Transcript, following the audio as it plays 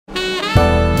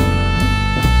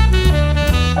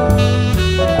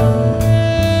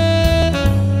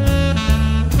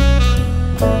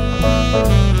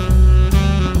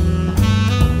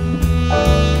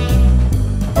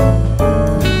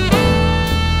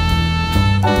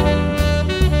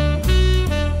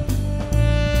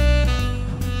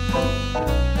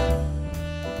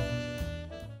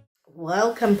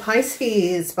welcome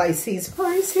Pisces, Pisces,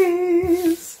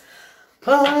 Pisces,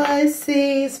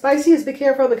 Pisces, Pisces. Be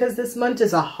careful because this month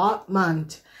is a hot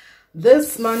month.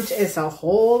 This month is a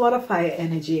whole lot of fire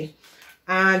energy,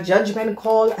 judgment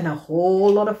call, and a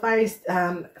whole lot of fire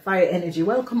energy.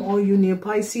 Welcome all you new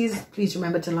Pisces. Please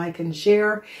remember to like and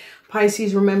share.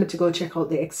 Pisces, remember to go check out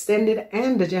the extended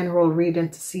and the general reading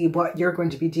to see what you're going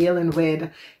to be dealing with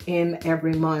in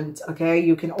every month. Okay,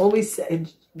 you can always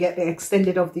get the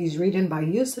extended of these reading by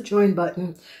use the join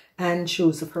button and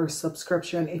choose the first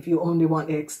subscription if you only want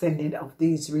the extended of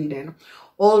these reading.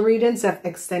 All readings have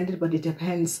extended, but it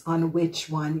depends on which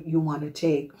one you want to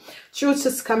take. Truth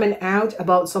is coming out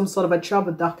about some sort of a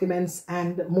travel documents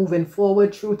and moving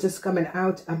forward. Truth is coming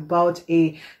out about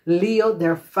a Leo.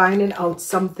 They're finding out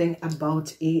something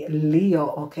about a Leo,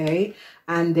 okay,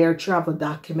 and their travel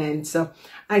documents. So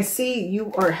I see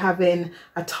you are having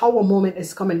a tower moment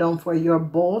is coming down for your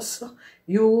boss.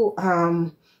 You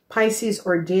Pisces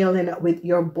are dealing with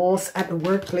your boss at the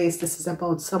workplace. This is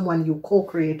about someone you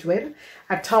co-create with.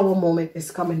 A tower moment is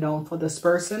coming down for this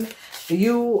person.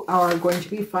 You are going to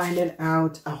be finding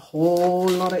out a whole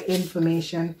lot of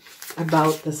information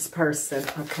about this person,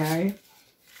 okay?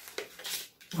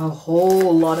 A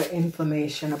whole lot of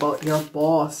information about your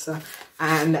boss.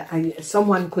 And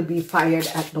someone could be fired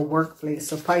at the workplace.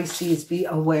 So Pisces, be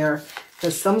aware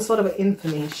that some sort of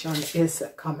information is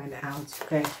coming out,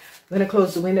 okay? I'm going to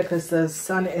close the window because the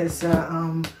sun is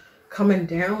coming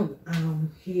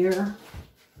down here.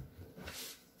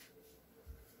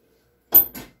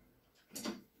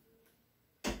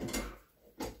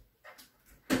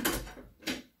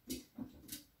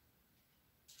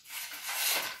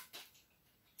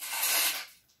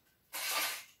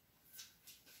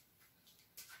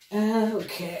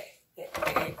 Okay.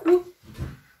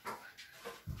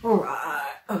 All right.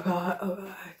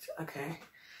 Okay.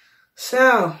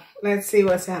 So let's see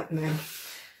what's happening.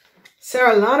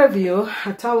 So a lot of you,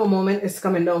 a tower moment is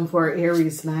coming down for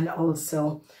Aries man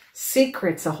also.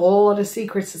 Secrets, a whole lot of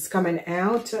secrets is coming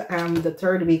out. The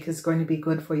third week is going to be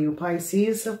good for you,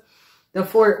 Pisces. The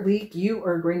fourth week, you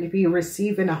are going to be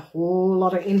receiving a whole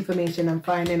lot of information and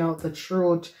finding out the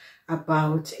truth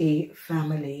about a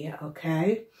family,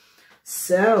 okay?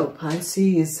 So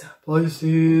Pisces.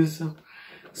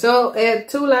 So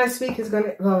two last week is going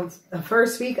to, well, the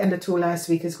first week and the two last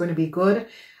week is going to be good.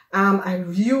 A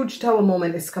huge tower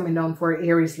moment is coming down for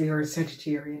Aries, Leo, or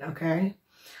Sagittarian, okay?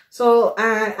 So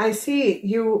I see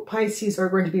you Pisces are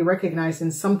going to be recognizing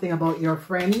something about your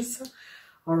friends,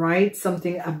 all right?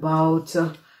 Something about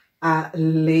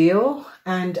Leo,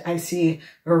 and I see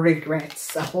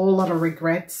regrets. A whole lot of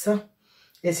regrets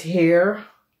is here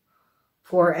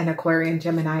for an Aquarian,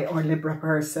 Gemini, or Libra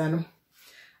person.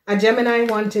 A Gemini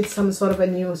wanted some sort of a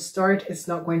new start. It's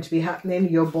not going to be happening.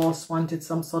 Your boss wanted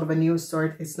some sort of a new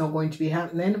start. It's not going to be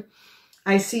happening.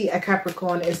 I see a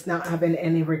Capricorn is not having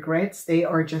any regrets. They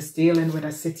are just dealing with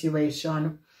a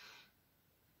situation.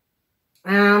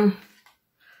 I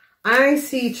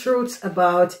see truths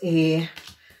about a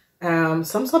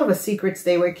some sort of a secrets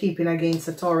they were keeping against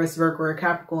a Taurus, Virgo, or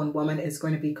Capricorn woman is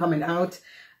going to be coming out.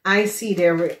 I see they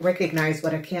recognize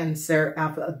what a Cancer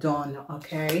have done,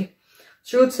 okay?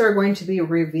 Truths are going to be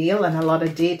revealed and a lot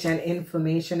of data and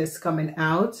information is coming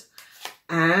out.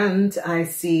 And I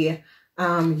see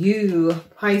you,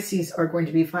 Pisces, are going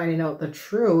to be finding out the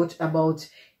truth about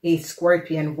a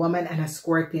Scorpion woman and a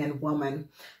Scorpion woman.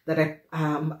 That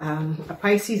a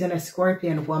Pisces and a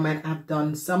Scorpion woman have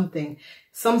done something.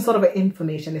 Some sort of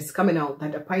information is coming out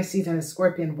that a Pisces and a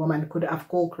Scorpion woman could have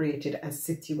co-created a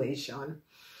situation.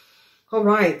 All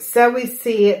right, so we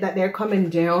see that they're coming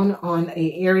down on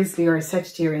a Aries, Leo, or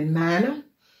Sagittarian man.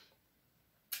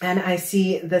 And I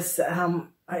see this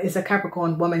is a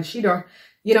Capricorn woman. She don't,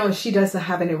 you know, she doesn't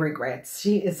have any regrets.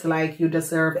 She is like, you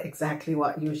deserve exactly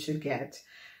what you should get.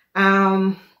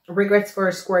 Regrets for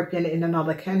a Scorpion in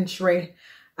another country.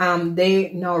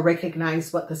 They now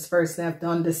recognize what this person have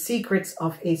done. The secrets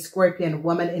of a Scorpion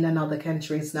woman in another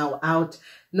country is now out.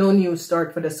 No new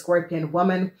start for the Scorpion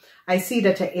woman. I see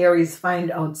that the Aries find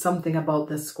out something about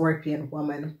the Scorpion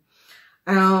woman.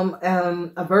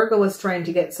 A Virgo was trying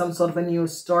to get some sort of a new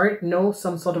start. No,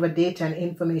 some sort of a data and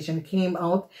information came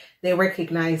out. They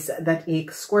recognize that a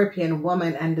Scorpion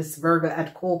woman and this Virgo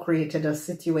had co-created a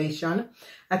situation.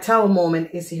 A tower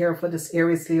moment is here for this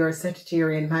Aries, Leo, or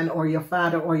Sagittarian man, or your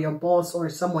father, or your boss, or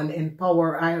someone in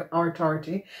power or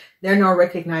authority. They're now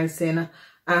recognizing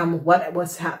what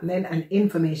was happening and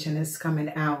information is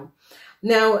coming out.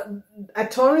 Now, a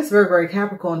Taurus, Virgo, or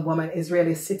Capricorn woman is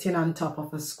really sitting on top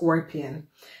of a Scorpion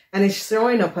and is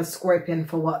showing up a Scorpion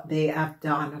for what they have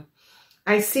done.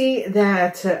 I see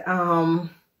that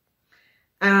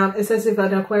It says if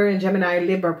an Aquarian, Gemini,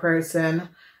 Libra person,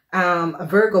 a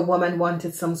Virgo woman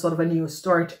wanted some sort of a new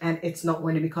start and it's not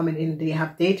going to be coming in. They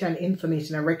have data and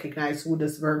information and recognize who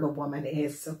this Virgo woman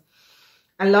is.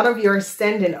 A lot of you are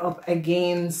standing up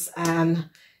against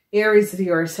Aries,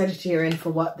 Leo, or Sagittarian for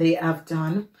what they have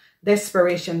done.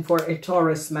 Desperation for a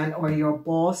Taurus man or your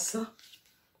boss.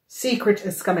 Secret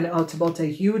is coming out about a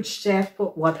huge step,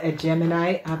 what a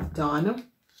Gemini have done.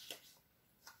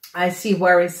 I see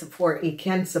worries for a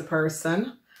Cancer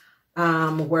person.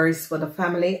 Worries for the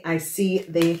family. I see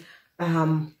they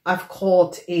I've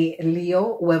caught a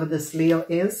Leo, whoever this Leo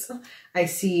is. I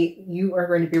see you are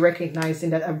going to be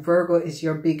recognizing that a Virgo is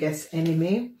your biggest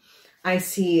enemy. I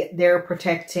see they're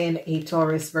protecting a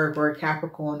Taurus, Virgo, or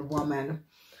Capricorn woman.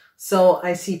 So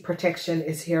I see protection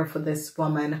is here for this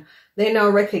woman. They now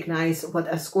recognize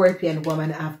what a Scorpion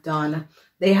woman have done.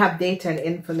 They have data and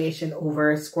information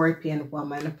over a Scorpion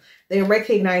woman. They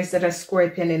recognize that a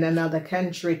Scorpion in another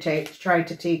country tried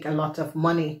to take a lot of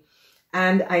money.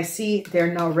 And I see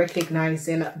they're now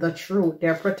recognizing the truth.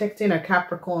 They're protecting a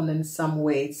Capricorn in some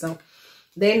way. So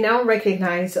they now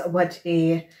recognize what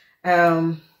a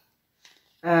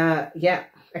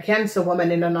Cancer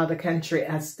woman in another country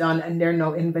has done, and they're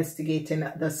now investigating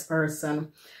this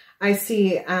person. I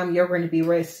see you're going to be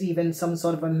receiving some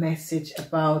sort of a message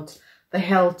about the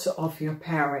health of your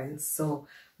parents. So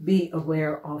be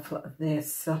aware of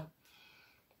this.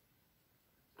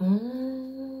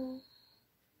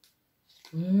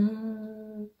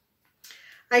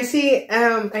 I see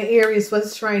an Aries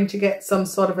was trying to get some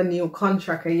sort of a new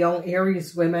contract, a young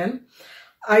Aries women.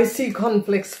 I see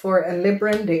conflicts for a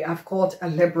Libran. They have caught a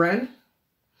Libran.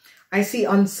 I see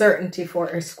uncertainty for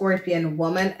a Scorpion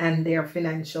woman and their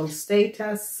financial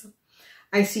status.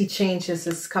 I see changes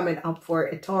is coming up for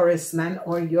a Taurus man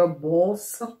or your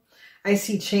boss. I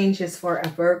see changes for a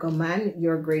Virgo man,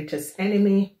 your greatest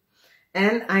enemy.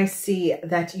 And I see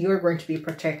that you're going to be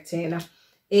protecting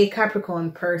a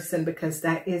Capricorn person because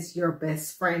that is your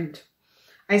best friend.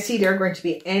 I see they're going to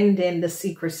be ending the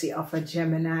secrecy of a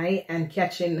Gemini and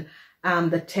catching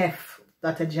the theft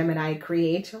that a Gemini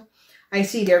create. I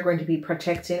see they're going to be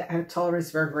protecting a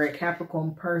Taurus, Virgo, or a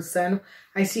Capricorn person.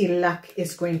 I see luck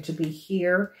is going to be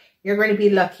here. You're going to be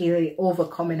lucky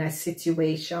overcoming a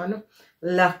situation.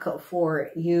 Luck for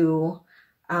you,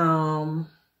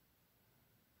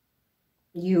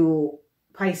 you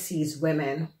Pisces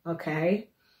women, okay?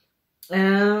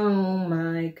 Oh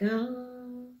my God.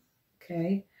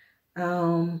 Okay.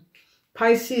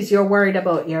 Pisces, you're worried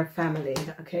about your family,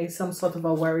 okay? Some sort of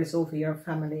a worries over your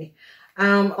family.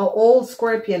 An old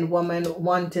Scorpion woman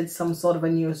wanted some sort of a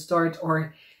new start,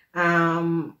 or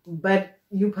but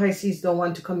you Pisces don't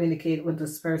want to communicate with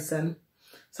this person.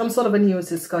 Some sort of a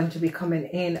news is going to be coming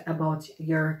in about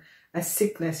your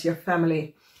sickness, your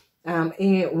family.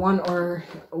 One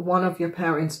of your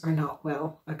parents are not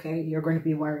well, okay? You're going to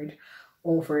be worried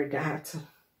over that.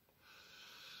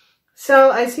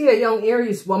 So I see a young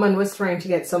Aries woman was trying to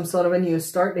get some sort of a new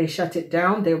start. They shut it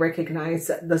down. They recognize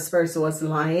that this person was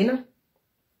lying.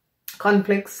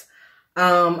 Conflicts.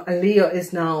 A Leo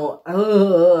is now,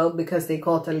 because they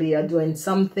caught a Leo doing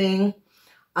something.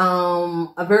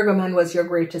 A Virgo man was your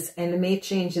greatest enemy.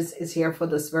 Changes is here for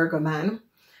this Virgo man.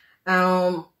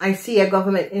 I see a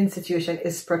government institution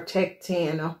is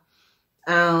protecting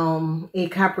a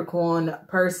Capricorn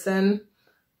person.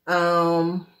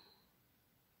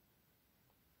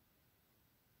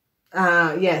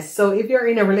 Yes, so if you're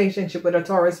in a relationship with a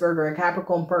Taurus, Virgo, or a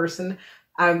Capricorn person,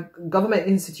 a government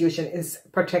institution is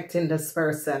protecting this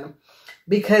person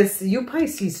because you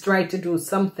Pisces tried to do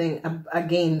something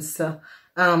against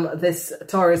this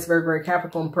Taurus, Virgo, or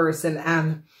Capricorn person,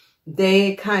 and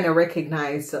they kind of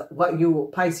recognize what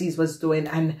you Pisces was doing,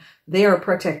 and they are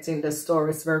protecting this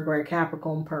Taurus, Virgo, or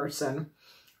Capricorn person.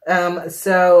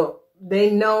 So they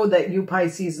know that you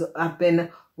Pisces have been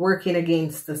working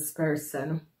against this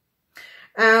person.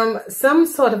 Some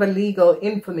sort of a legal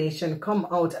information come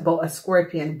out about a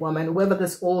Scorpion woman. Whoever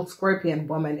this old Scorpion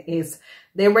woman is,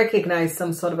 they recognize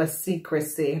some sort of a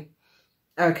secrecy.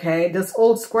 Okay, this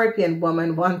old Scorpion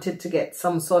woman wanted to get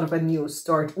some sort of a new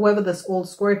start. Whoever this old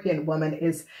Scorpion woman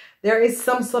is, there is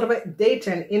some sort of a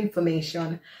data and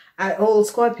information. An old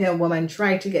Scorpion woman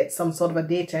tried to get some sort of a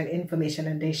data and information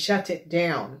and they shut it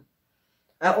down.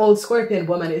 An old Scorpion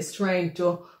woman is trying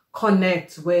to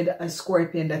connect with a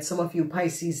Scorpion that some of you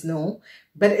Pisces know,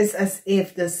 but it's as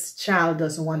if this child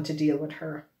doesn't want to deal with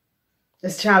her.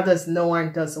 This child doesn't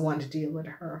want to deal with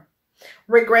her.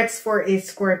 Regrets for a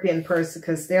Scorpion person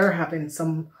because they're having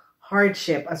some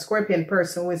hardship. A Scorpion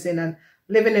person who is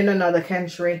living in another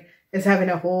country is having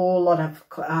a whole lot of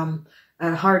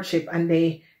hardship, and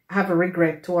they have a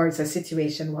regret towards a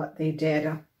situation, what they did.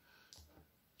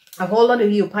 A whole lot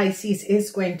of you Pisces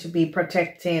is going to be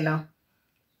protecting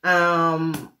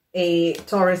a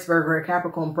Taurus, Virgo, or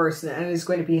Capricorn person, and is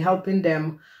going to be helping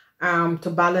them to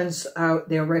balance out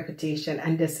their reputation,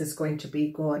 and this is going to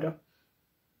be good.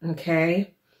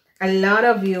 Okay, a lot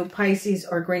of you Pisces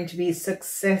are going to be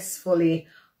successfully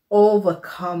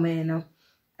overcoming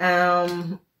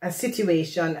a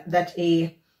situation that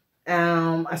a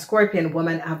Scorpion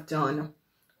woman have done.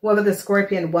 Whoever the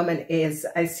Scorpion woman is,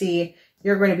 I see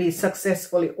you're going to be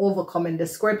successfully overcoming. The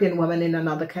Scorpion woman in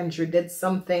another country did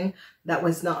something that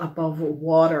was not above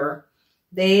water.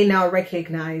 They now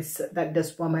recognize that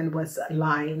this woman was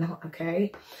lying,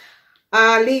 okay?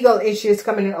 Legal issues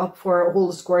coming up for a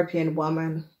whole Scorpion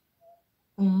woman.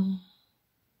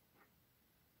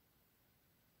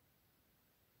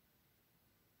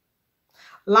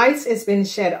 Lights is being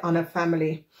shed on a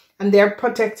family, and they're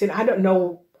protecting, I don't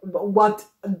know what,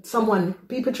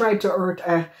 people tried to hurt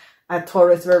a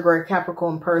Taurus, Virgo, or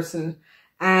Capricorn person,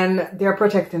 and they're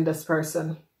protecting this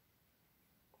person.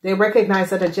 They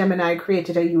recognize that a Gemini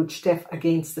created a huge theft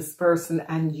against this person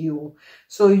and you.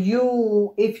 So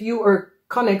you, if you are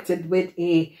connected with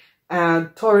a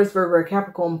Taurus, Virgo, or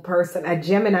Capricorn person, a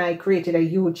Gemini created a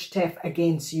huge theft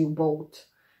against you both.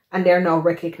 And they're now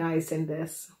recognizing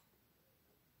this.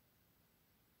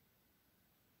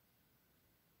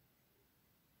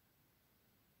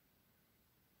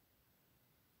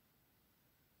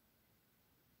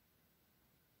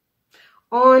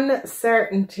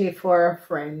 Uncertainty for a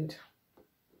friend,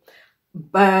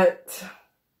 but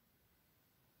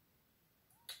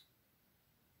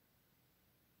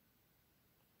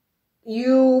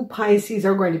you Pisces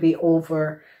are going to be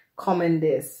overcoming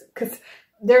this, because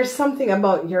there's something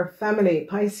about your family,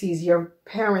 Pisces. Your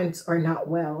parents are not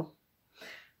well.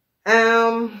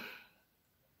 I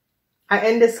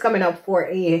end this coming up for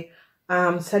a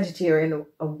Sagittarian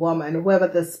woman, whoever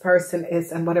this person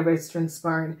is and whatever is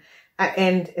transpiring. An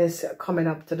end is coming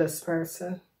up to this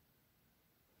person.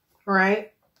 All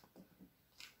right.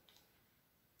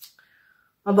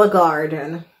 The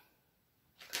garden.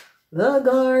 The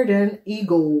garden.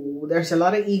 Ego. There's a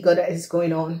lot of ego that is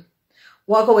going on.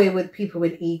 Walk away with people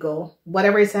with ego.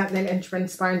 Whatever is happening and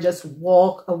transpiring, just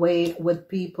walk away with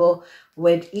people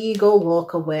with ego.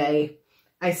 Walk away.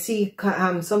 I see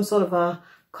some sort of a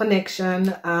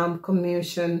connection,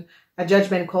 communion. A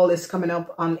judgment call is coming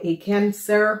up on a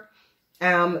Cancer.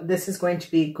 This is going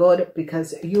to be good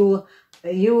because you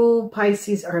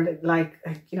Pisces are like,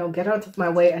 you know, get out of my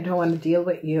way. I don't want to deal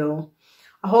with you.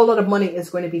 A whole lot of money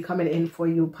is going to be coming in for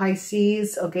you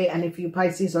Pisces. Okay. And if you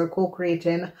Pisces are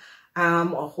co-creating, a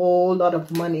whole lot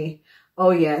of money. Oh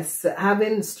yes.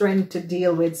 Having strength to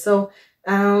deal with. So,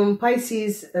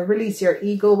 Pisces, release your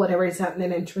ego. Whatever is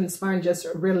happening and transpiring, just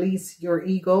release your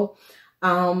ego.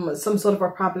 Some sort of a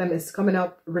problem is coming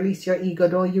up. Release your ego.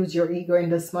 Don't use your ego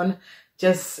in this one.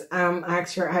 Just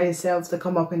ask your higher self to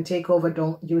come up and take over.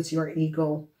 Don't use your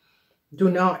ego.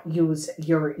 Do not use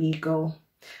your ego.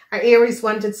 Our Aries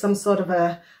wanted some sort of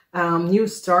a new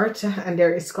start, and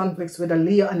there is conflicts with a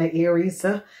Leo and an Aries.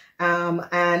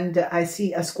 And I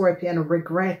see a Scorpion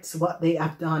regrets what they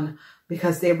have done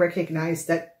because they recognize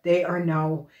that they are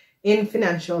now in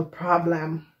financial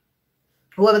problem.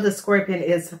 Whoever the Scorpion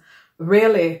is,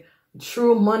 really,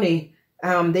 true money.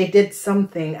 They did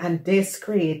something and this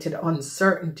created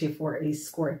uncertainty for a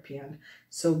Scorpion.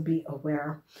 So be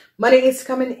aware. Money is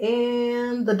coming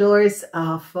in. The doors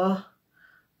of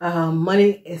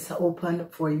money is open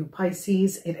for you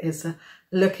Pisces. It is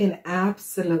looking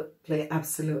absolutely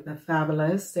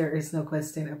fabulous. There is no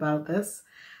question about this.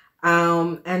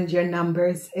 And your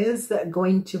numbers is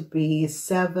going to be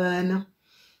 7.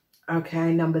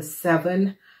 Okay, number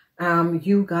 7.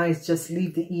 You guys just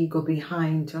leave the ego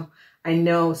behind. I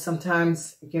know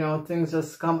sometimes, you know, things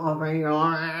just come over and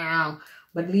you're,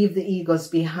 but leave the egos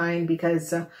behind,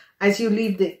 because as you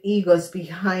leave the egos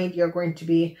behind, you're going to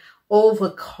be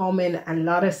overcoming a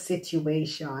lot of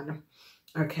situation.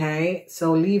 Okay,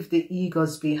 so leave the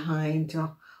egos behind.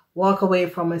 Walk away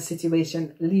from a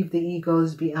situation. Leave the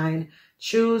egos behind.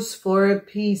 Choose for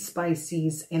peace,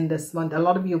 Pisces, in this month. A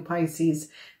lot of you Pisces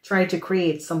try to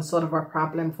create some sort of a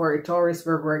problem for a Taurus,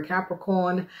 Virgo, or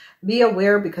Capricorn. Be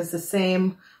aware, because the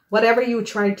same, whatever you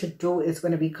try to do is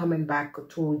going to be coming back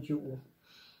to you.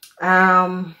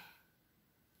 A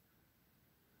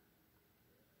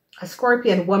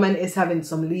Scorpion woman is having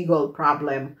some legal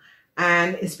problem,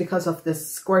 and it's because of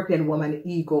this Scorpion woman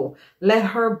ego. Let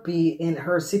her be in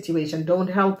her situation. Don't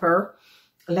help her.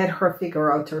 Let her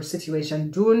figure out her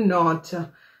situation. Do not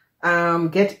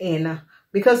get in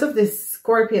Because of this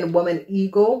Scorpion woman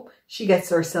ego, she gets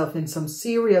herself in some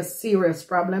serious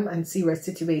problem and serious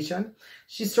situation.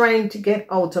 She's trying to get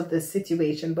out of this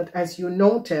situation. But as you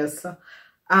notice,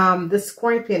 the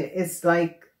Scorpion is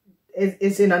like,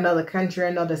 is in another country,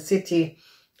 another city.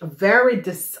 A very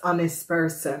dishonest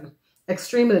person.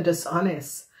 Extremely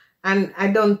dishonest. And I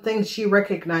don't think she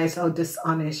recognized how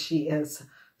dishonest she is.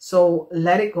 So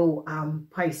let it go,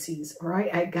 Pisces. All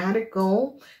right, I gotta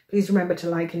go. Please remember to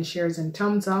like and shares and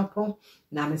thumbs up.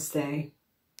 Namaste.